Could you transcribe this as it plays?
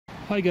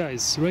Hi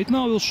guys, right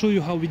now I will show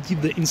you how we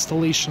did the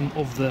installation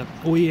of the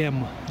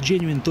OEM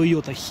genuine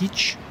Toyota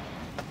Hitch.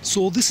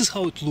 So this is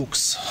how it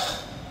looks.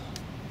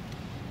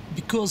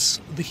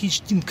 Because the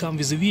hitch didn't come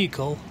with the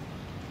vehicle,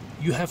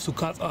 you have to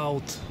cut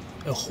out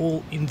a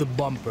hole in the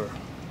bumper.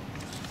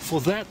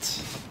 For that,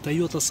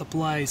 Toyota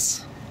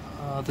supplies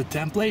the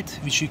template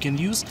which you can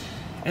use.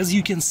 As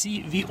you can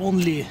see, we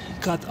only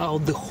cut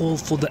out the hole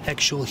for the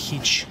actual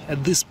hitch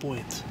at this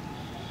point.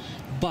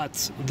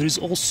 But there is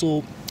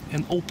also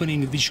an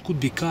opening which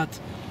could be cut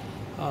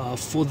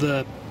for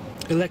the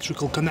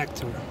electrical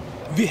connector.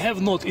 We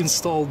have not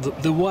installed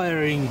the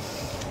wiring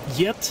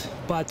yet,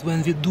 but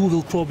when we do,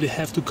 we'll probably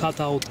have to cut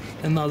out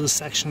another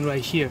section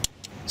right here.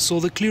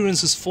 So the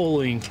clearance is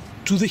following.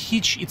 To the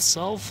hitch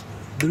itself,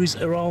 there is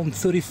around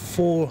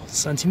 34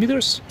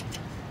 centimeters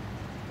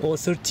or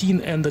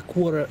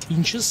 13¼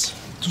 inches.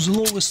 To the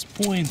lowest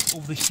point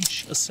of the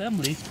hitch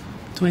assembly,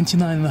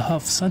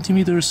 29½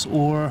 centimeters,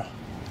 or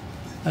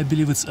I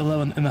believe it's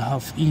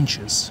 11½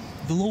 inches.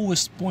 The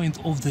lowest point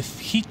of the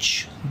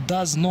hitch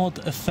does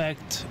not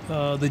affect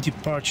the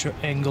departure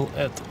angle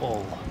at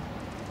all.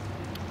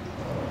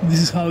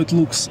 This is how it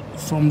looks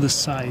from the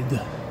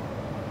side.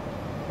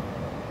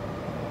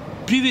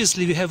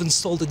 Previously we have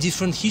installed a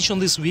different hitch on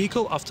this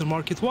vehicle,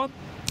 aftermarket one,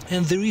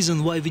 and the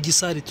reason why we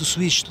decided to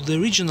switch to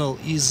the original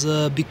is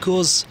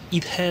because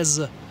it has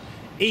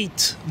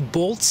 8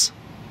 bolts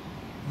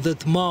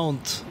that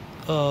mount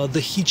the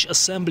hitch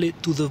assembly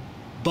to the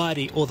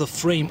body or the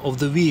frame of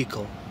the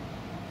vehicle,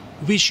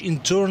 which in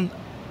turn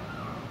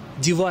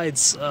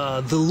divides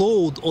the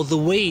load or the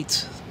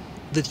weight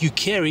that you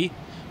carry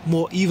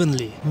more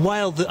evenly,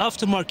 while the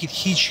aftermarket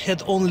hitch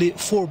had only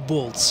 4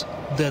 bolts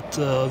that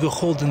were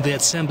holding the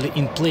assembly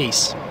in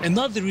place.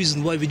 Another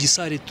reason why we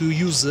decided to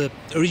use the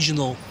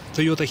original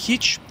Toyota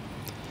Hitch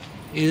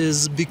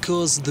is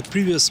because the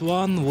previous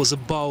one was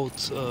about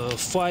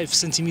 5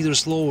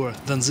 centimeters lower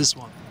than this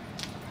one.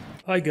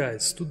 Hi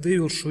guys, today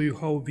I'll show you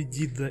how we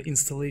did the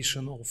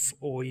installation of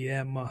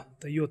OEM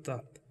Toyota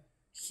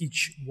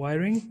Hitch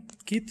wiring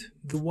kit.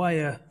 The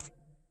wire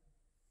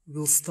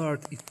will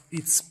start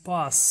its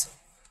pass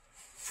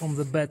from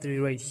the battery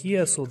right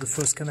here, so the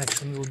first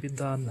connection will be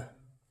done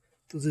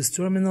to this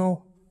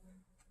terminal.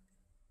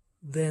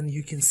 Then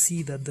you can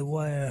see that the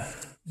wire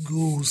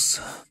goes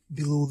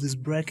below this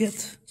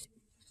bracket,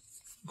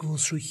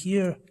 goes through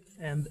here,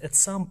 and at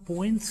some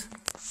point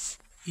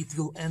it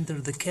will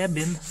enter the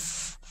cabin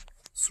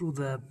through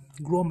the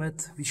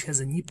grommet, which has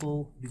a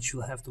nipple which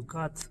you'll have to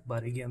cut,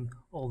 but again,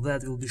 all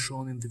that will be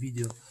shown in the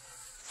video.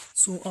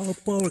 So our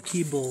power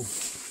cable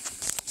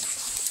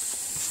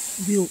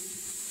will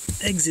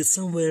exit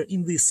somewhere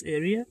in this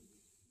area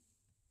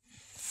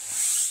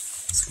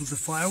through the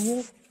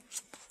firewall,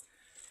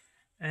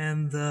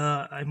 and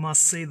I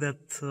must say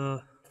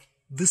that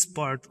this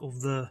part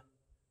of the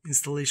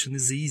installation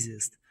is the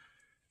easiest,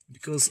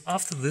 because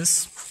after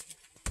this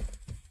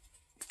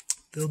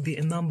there'll be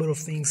a number of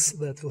things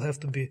that will have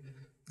to be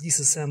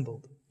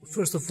disassembled.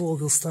 First of all,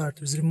 we'll start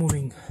with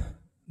removing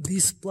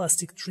this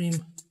plastic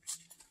trim.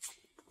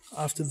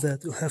 After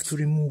that, we'll have to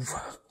remove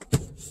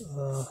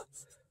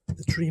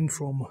the trim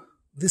from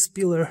this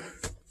pillar.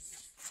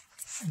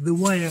 The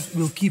wire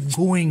will keep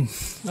going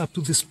up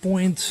to this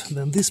point,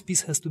 then this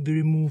piece has to be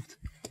removed.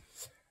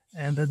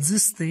 And at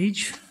this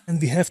stage,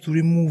 we have to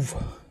remove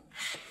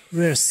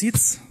rear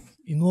seats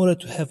in order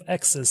to have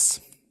access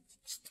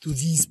to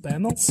these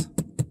panels,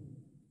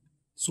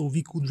 so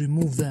we could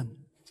remove them.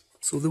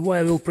 So the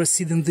wire will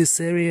proceed in this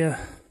area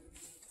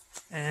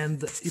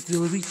and it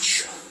will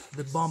reach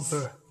the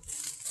bumper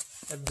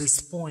at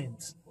this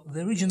point.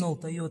 The original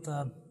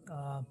Toyota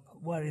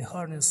wiring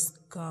harness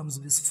comes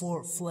with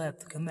 4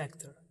 flat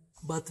connectors,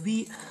 but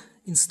we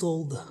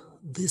installed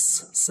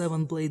this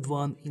 7-blade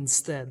one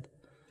instead.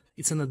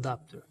 It's an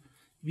adapter,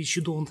 which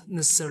you don't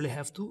necessarily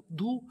have to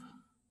do,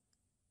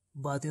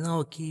 but in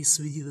our case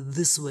we did it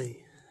this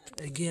way.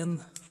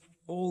 Again,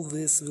 all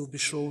this will be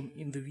shown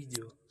in the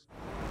video.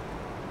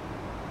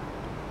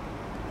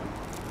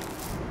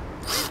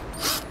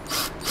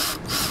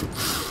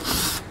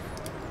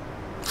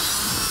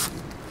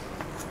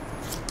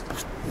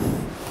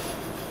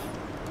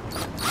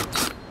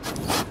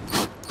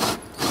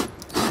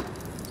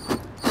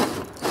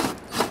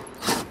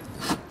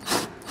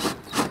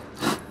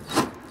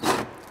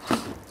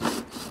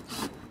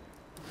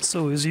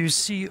 So as you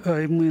see,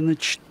 I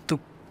managed to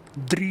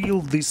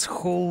drill this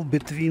hole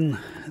between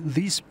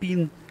this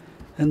pin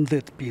and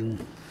that pin,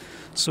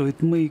 so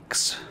it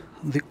makes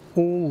the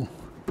whole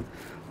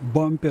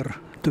bumper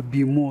to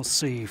be more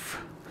safe.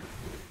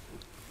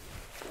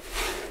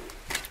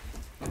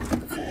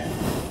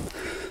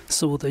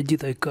 So what I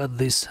did, I cut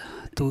these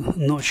 2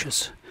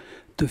 notches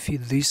to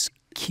fit this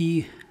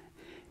key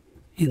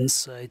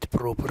inside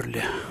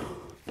properly.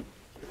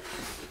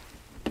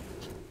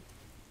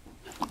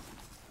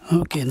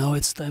 Okay, now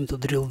it's time to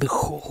drill the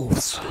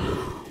holes.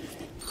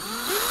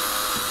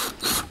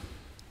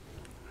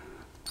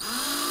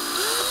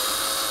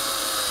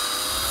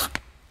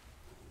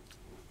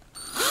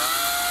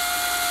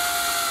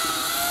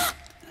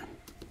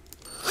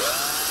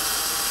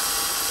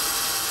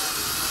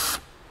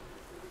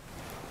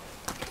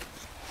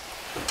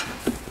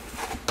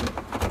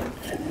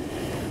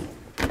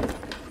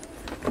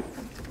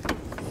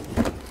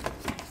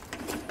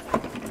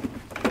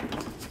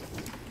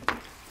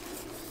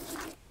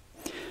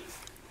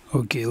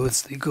 Okay,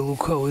 let's take a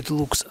look how it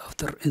looks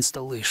after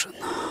installation.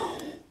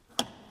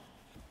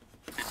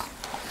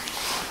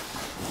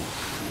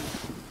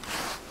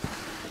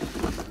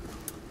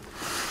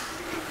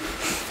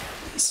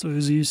 So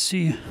as you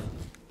see,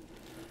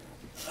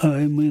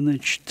 I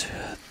managed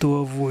to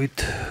avoid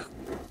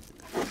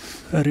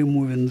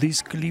removing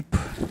this clip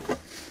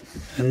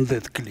and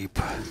that clip.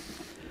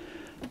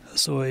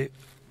 So I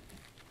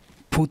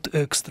put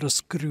extra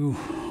screw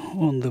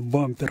on the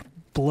bumper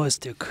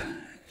plastic.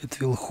 It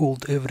will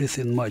hold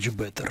everything much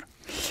better.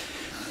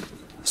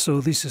 So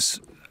this is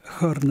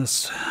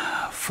harness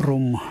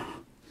from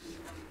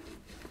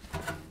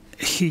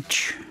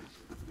Hitch,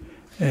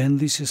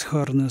 and this is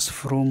harness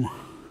from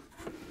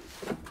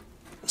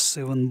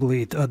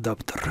 7-blade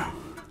adapter.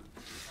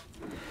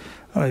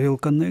 I will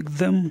connect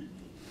them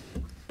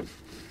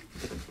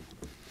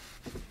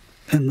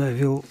and I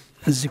will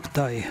zip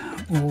tie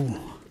all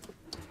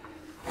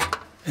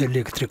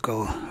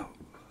electrical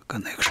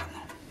connection.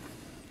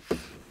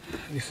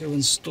 We have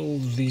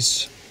installed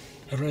this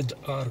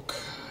Redarc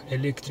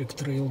electric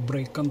trail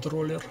brake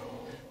controller.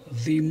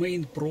 The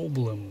main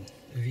problem,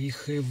 we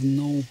have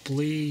no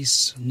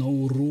place,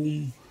 no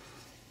room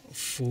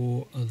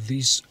for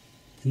this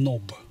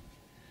knob.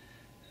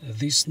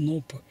 This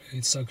knob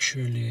is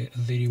actually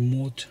the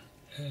remote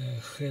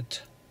head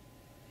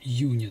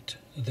unit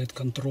that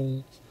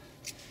controls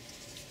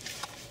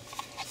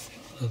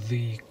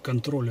the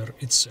controller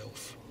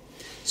itself.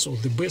 So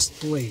the best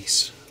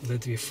place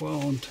that we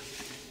found,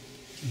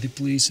 the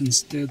place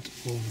instead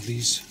of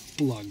this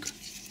plug.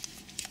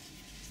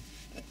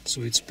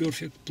 So it's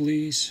perfect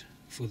place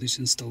for this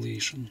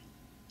installation.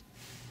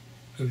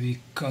 We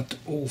cut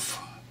off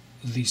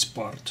this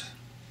part.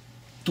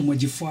 To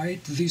modify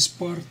this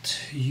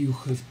part, you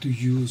have to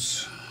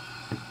use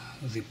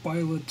the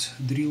pilot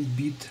drill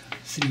bit,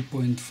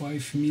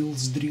 3.5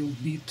 mils drill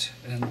bit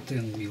and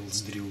 10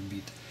 mils drill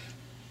bit.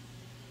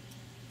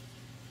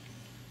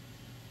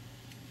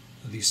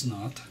 This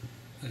nut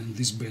and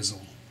this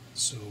bezel.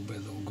 So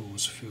bezel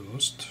goes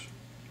first,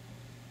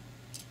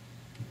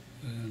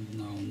 and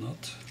now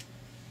nut.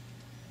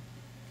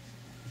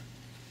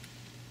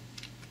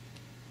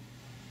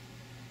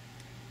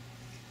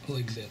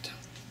 Like that.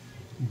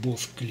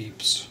 Both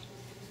clips,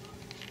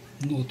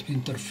 not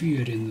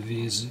interfering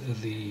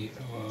with the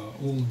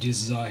old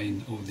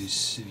design of this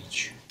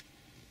switch.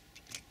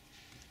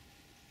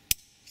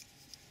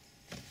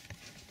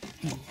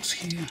 Goes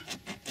here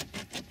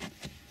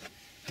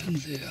and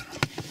there.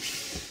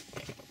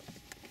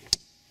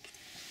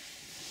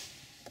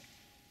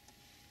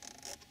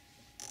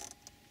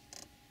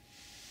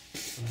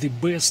 The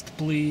best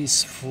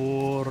place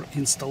for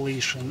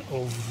installation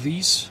of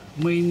this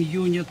main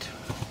unit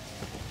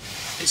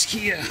is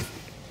here.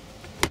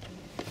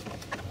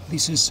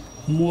 This is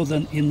more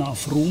than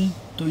enough room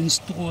to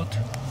install it,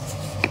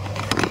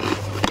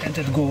 and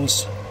it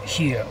goes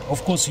here.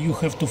 Of course, you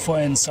have to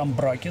find some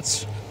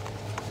brackets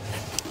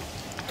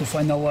to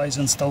finalize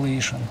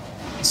installation.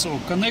 So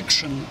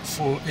connection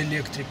for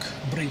electric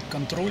brake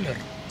controller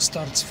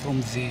starts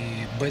from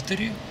the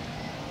battery,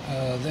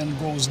 then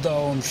goes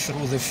down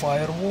through the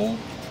firewall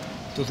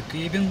to the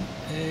cabin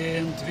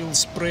and will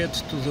spread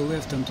to the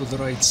left and to the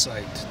right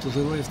side. To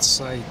the left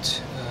side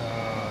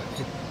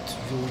it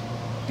will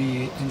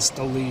be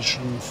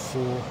installation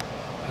for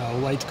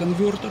light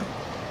converter,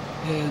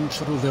 and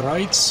through the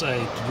right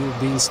side will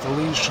be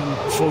installation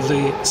for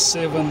the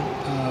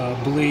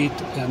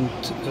 7-blade and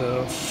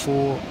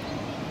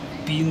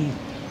 4-pin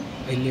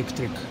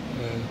electric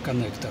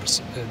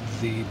connectors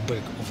at the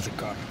back of the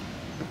car.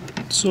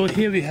 So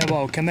here we have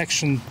our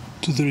connection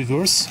to the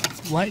reverse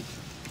light.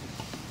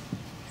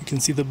 You can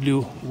see the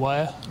blue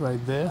wire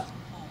right there.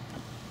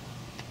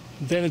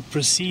 Then it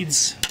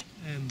proceeds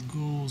and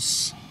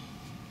goes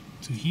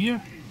to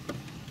here.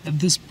 At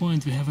this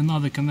point we have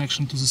another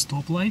connection to the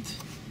stop light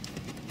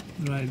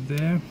right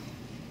there.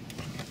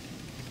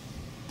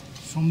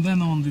 From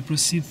then on we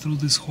proceed through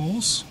this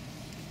hose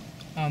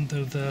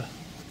under the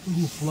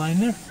roof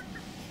liner.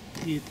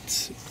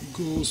 It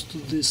goes to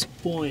this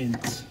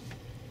point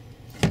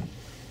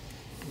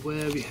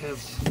where we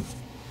have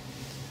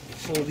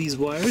all these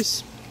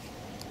wires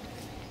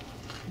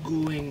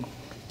going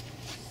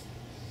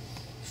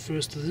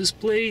first to this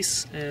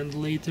place, and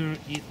later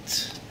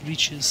it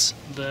reaches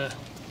the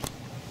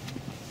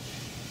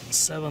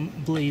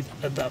 7-blade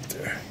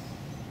adapter.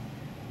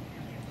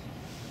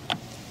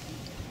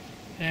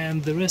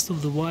 And the rest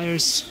of the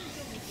wires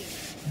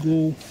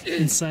go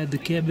inside the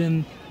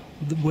cabin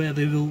where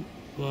they will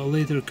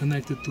later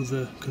connect it to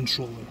the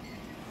controller.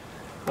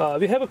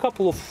 We have a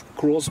couple of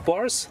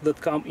crossbars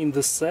that come in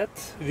the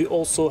set. We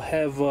also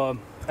have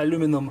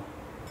aluminum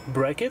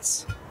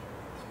brackets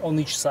on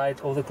each side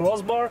of the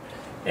crossbar,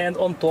 and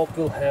on top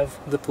we'll have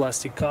the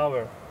plastic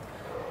cover.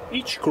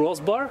 Each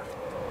crossbar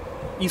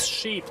is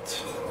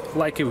shaped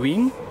like a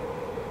wing.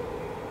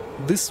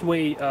 This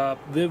way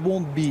there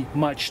won't be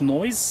much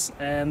noise,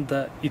 and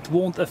it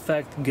won't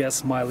affect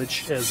gas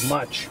mileage as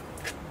much.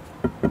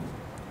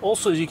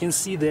 Also, as you can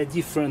see, they're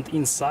different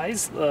in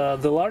size.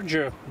 The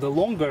larger, the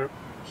longer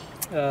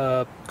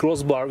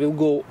crossbar will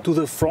go to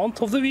the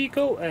front of the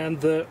vehicle and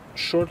the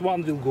short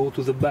one will go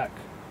to the back.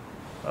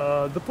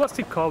 The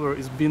plastic cover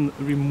is being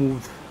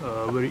removed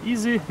very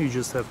easy. You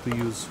just have to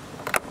use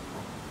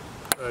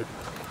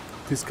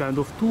this kind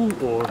of tool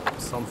or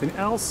something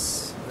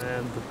else,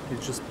 and it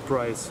just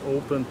pries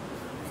open.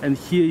 And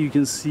here you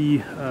can see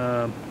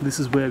this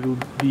is where we'll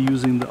be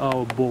using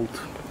our bolt.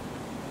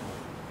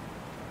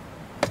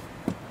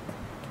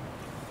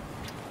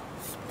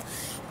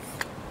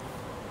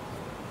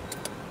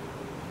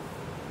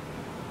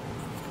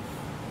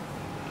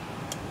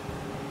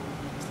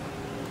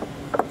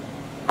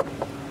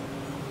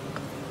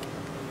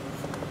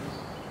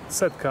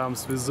 Set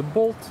comes with the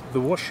bolt,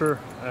 the washer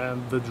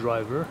and the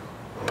driver.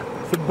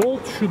 The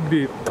bolt should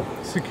be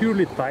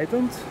securely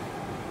tightened,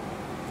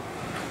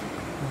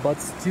 but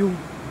still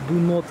do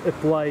not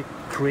apply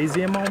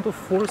crazy amount of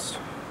force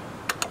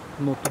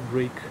not to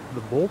break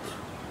the bolt.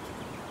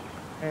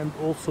 And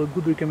also a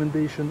good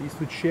recommendation is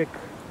to check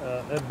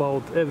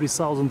about every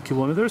 1,000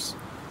 kilometers.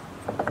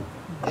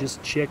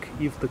 Just check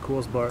if the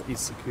crossbar is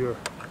secure.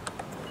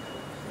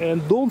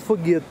 And don't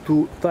forget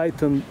to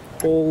tighten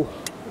all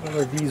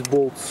these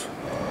bolts.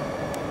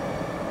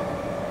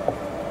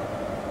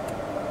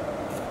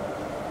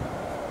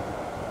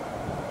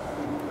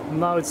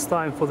 Now it's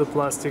time for the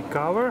plastic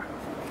cover.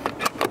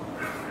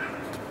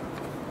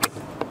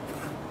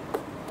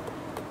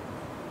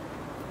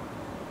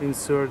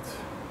 Insert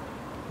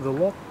the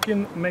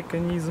locking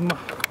mechanism.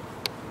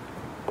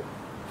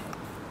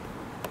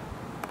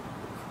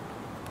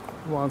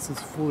 Once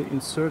it's fully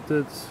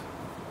inserted,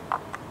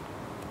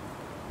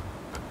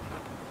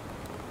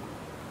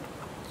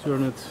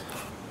 turn it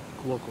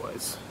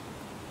clockwise.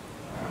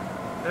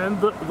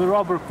 And the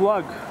rubber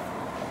plug.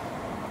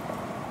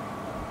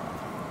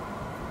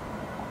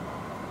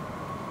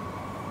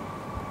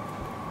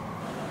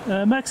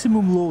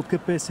 Maximum load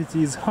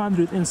capacity is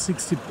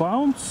 160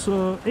 pounds,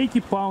 80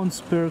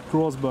 pounds per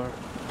crossbar.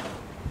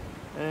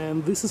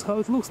 And this is how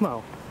it looks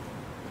now.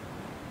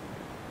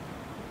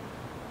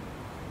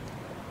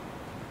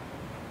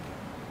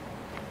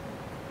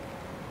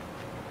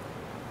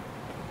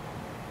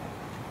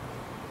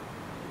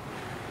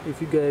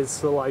 If you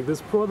guys like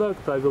this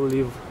product, I will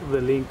leave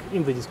the link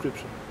in the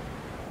description.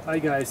 Hi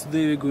guys,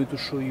 today we're going to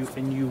show you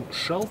a new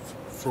shelf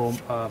from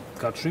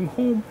Catering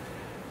Home.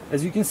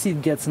 As you can see,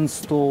 it gets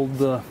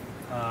installed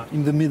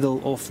in the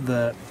middle of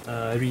the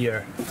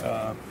rear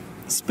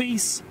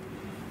space,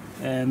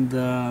 and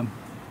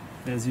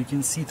as you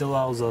can see, it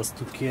allows us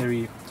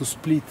to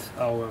split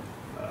our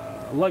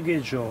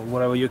luggage or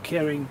whatever you're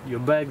carrying, your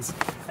bags,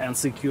 and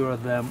secure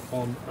them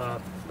on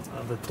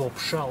the top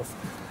shelf.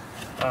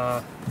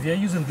 We are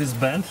using this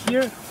band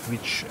here,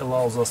 which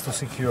allows us to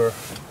secure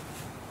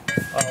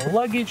our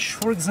luggage,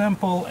 for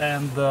example,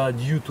 and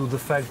due to the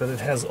fact that it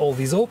has all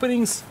these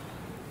openings,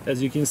 as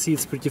you can see,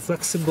 it's pretty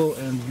flexible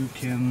and you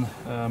can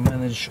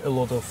manage a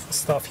lot of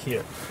stuff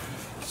here.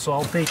 So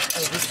I'll take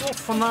this off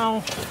for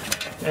now,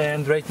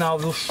 and right now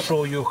we'll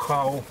show you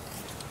how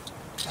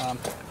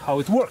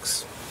it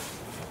works.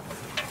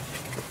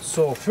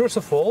 So first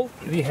of all,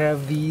 we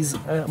have these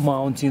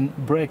mounting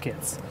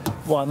brackets,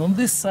 one on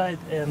this side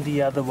and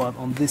the other one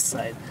on this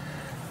side.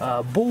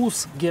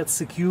 Both get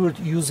secured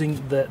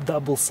using the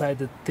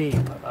double-sided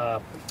tape.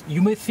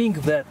 You may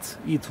think that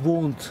it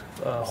won't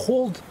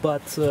hold,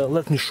 but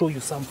let me show you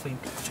something.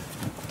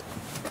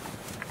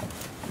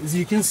 As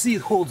you can see,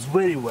 it holds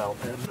very well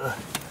and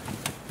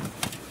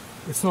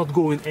it's not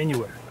going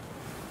anywhere.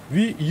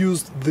 We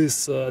used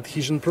this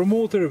adhesion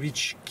promoter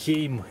which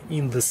came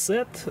in the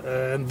set,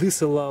 and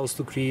this allows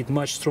to create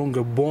much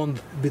stronger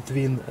bond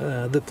between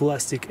the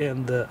plastic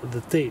and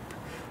the tape.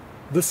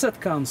 The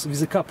set comes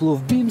with a couple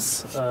of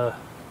beams,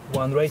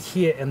 one right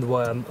here and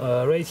one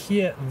right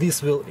here.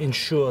 This will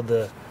ensure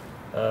the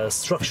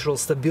structural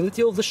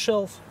stability of the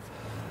shelf.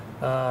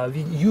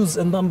 We use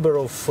a number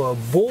of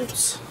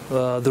bolts.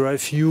 There are a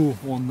few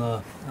on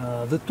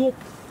the top,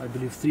 I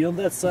believe 3 on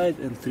that side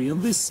and 3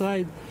 on this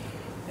side.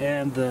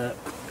 And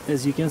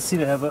as you can see,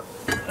 we have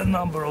a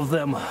number of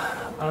them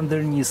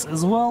underneath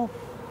as well.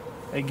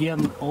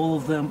 Again, all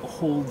of them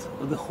hold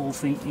the whole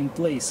thing in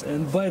place.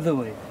 And by the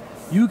way,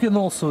 you can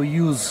also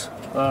use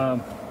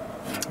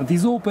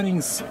these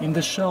openings in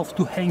the shelf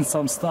to hang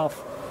some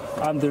stuff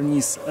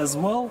underneath as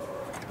well.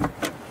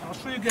 I'll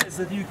show you guys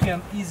that you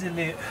can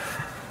easily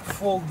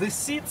fold the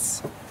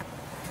seats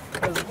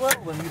as well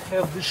when you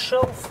have this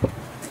shelf.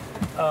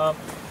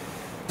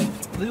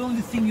 The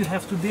only thing you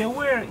have to be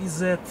aware is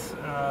that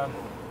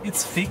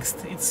it's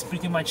fixed, it's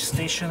pretty much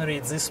stationary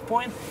at this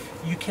point.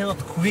 You cannot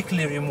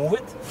quickly remove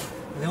it.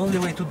 The only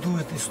way to do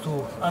it is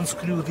to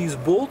unscrew these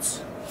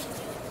bolts,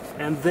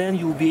 and then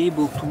you'll be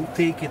able to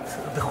take it,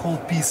 the whole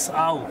piece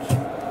out.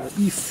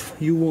 If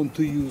you want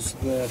to use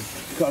the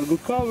cargo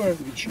cover,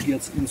 which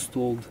gets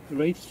installed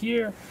right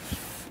here,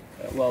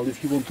 well,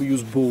 if you want to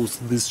use both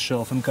this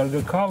shelf and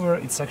cargo cover,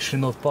 it's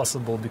actually not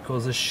possible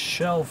because the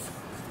shelf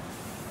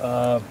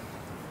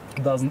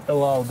doesn't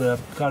allow the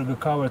cargo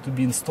cover to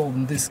be installed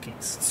in this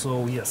case.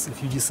 So yes,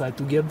 if you decide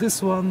to get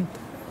this one,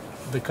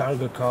 the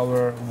cargo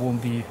cover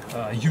won't be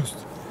used.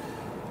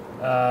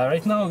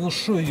 Right now I will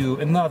show you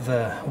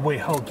another way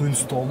how to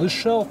install this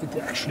shelf. It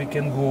actually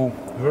can go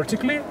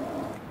vertically,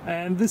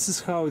 and this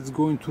is how it's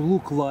going to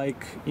look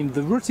like in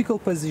the vertical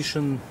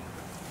position.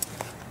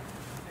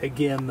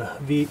 Again,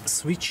 we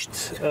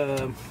switched,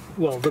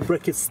 well, the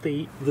brackets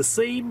stay the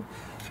same,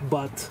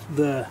 but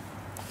the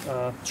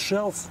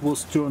shelf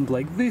was turned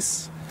like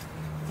this,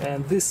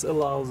 and this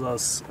allows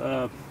us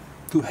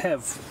to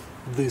have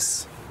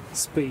this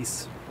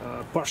space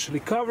partially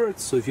covered.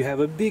 So if you have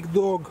a big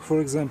dog,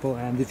 for example,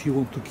 and if you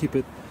want to keep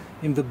it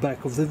in the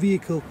back of the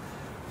vehicle,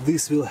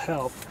 this will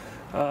help.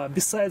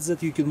 Besides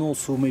that, you can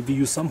also maybe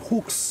use some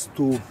hooks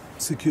to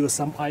secure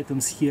some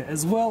items here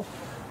as well,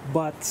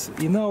 but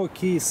in our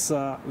case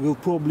we'll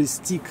probably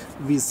stick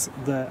with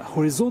the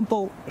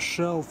horizontal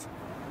shelf.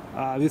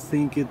 We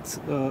think it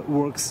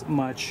works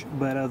much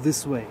better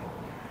this way.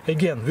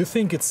 Again, we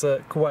think it's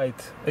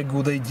quite a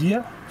good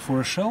idea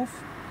for a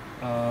shelf,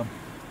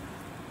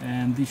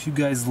 and if you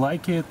guys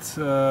like it,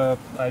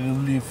 I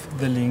will leave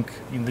the link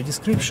in the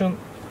description,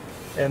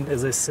 and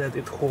as I said,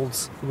 it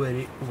holds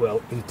very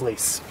well in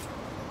place.